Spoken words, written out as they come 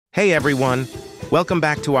Hey everyone, welcome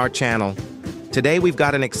back to our channel. Today we've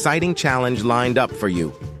got an exciting challenge lined up for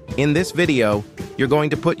you. In this video, you're going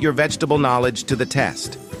to put your vegetable knowledge to the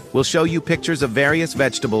test. We'll show you pictures of various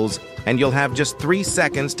vegetables, and you'll have just 3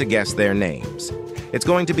 seconds to guess their names. It's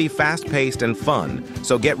going to be fast-paced and fun,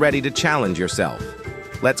 so get ready to challenge yourself.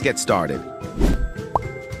 Let's get started.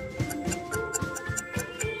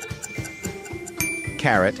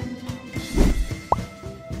 Carrot,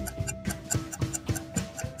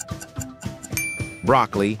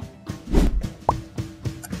 broccoli,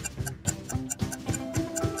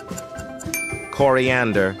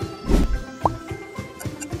 coriander,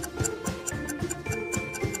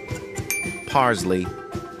 parsley,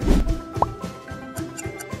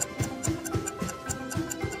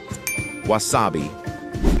 wasabi,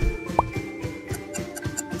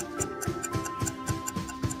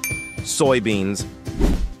 soybeans,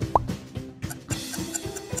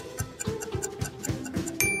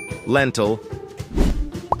 lentil,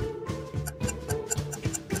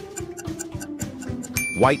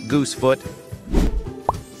 white goosefoot,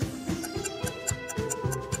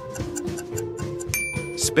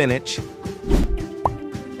 spinach,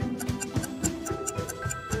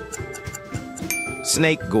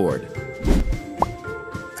 snake gourd,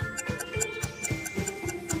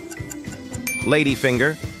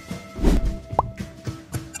 ladyfinger,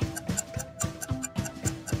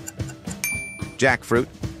 jackfruit,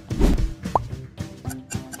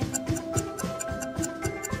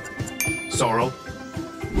 sorrel,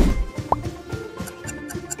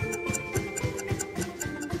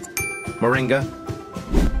 moringa,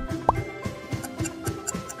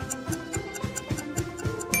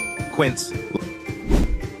 quince,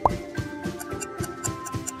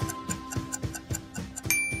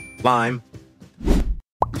 lime,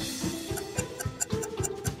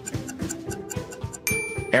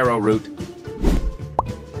 arrowroot,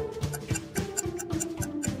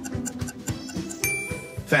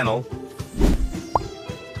 fennel,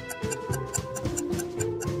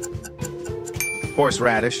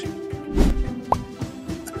 horseradish,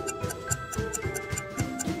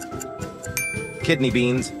 kidney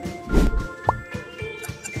beans,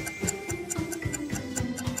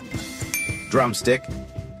 drumstick,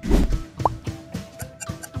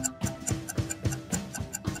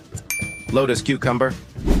 lotus cucumber,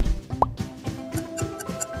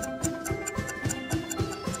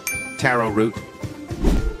 taro root,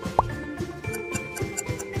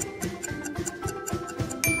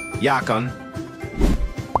 yacon,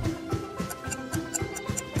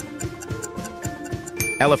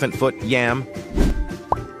 elephant foot yam,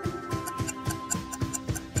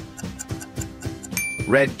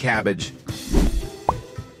 red cabbage,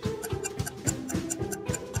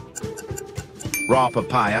 raw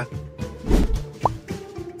papaya,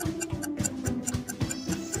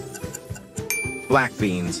 black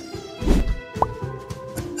beans,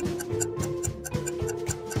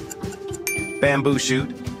 bamboo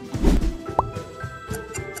shoot,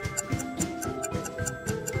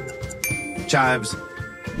 chives,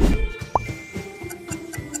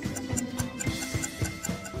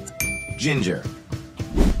 ginger,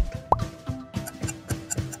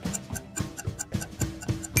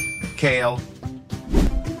 kale,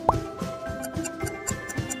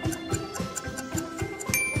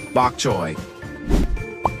 bok choy,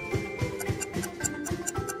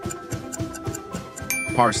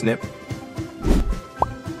 parsnip,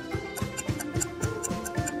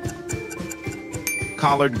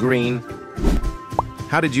 collard green.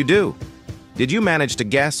 How did you do? Did you manage to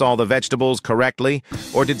guess all the vegetables correctly,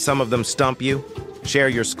 or did some of them stump you? Share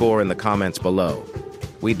your score in the comments below.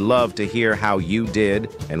 We'd love to hear how you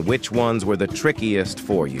did and which ones were the trickiest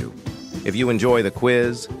for you. If you enjoy the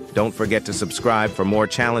quiz, don't forget to subscribe for more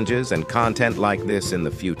challenges and content like this in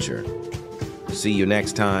the future. See you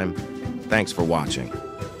next time. Thanks for watching.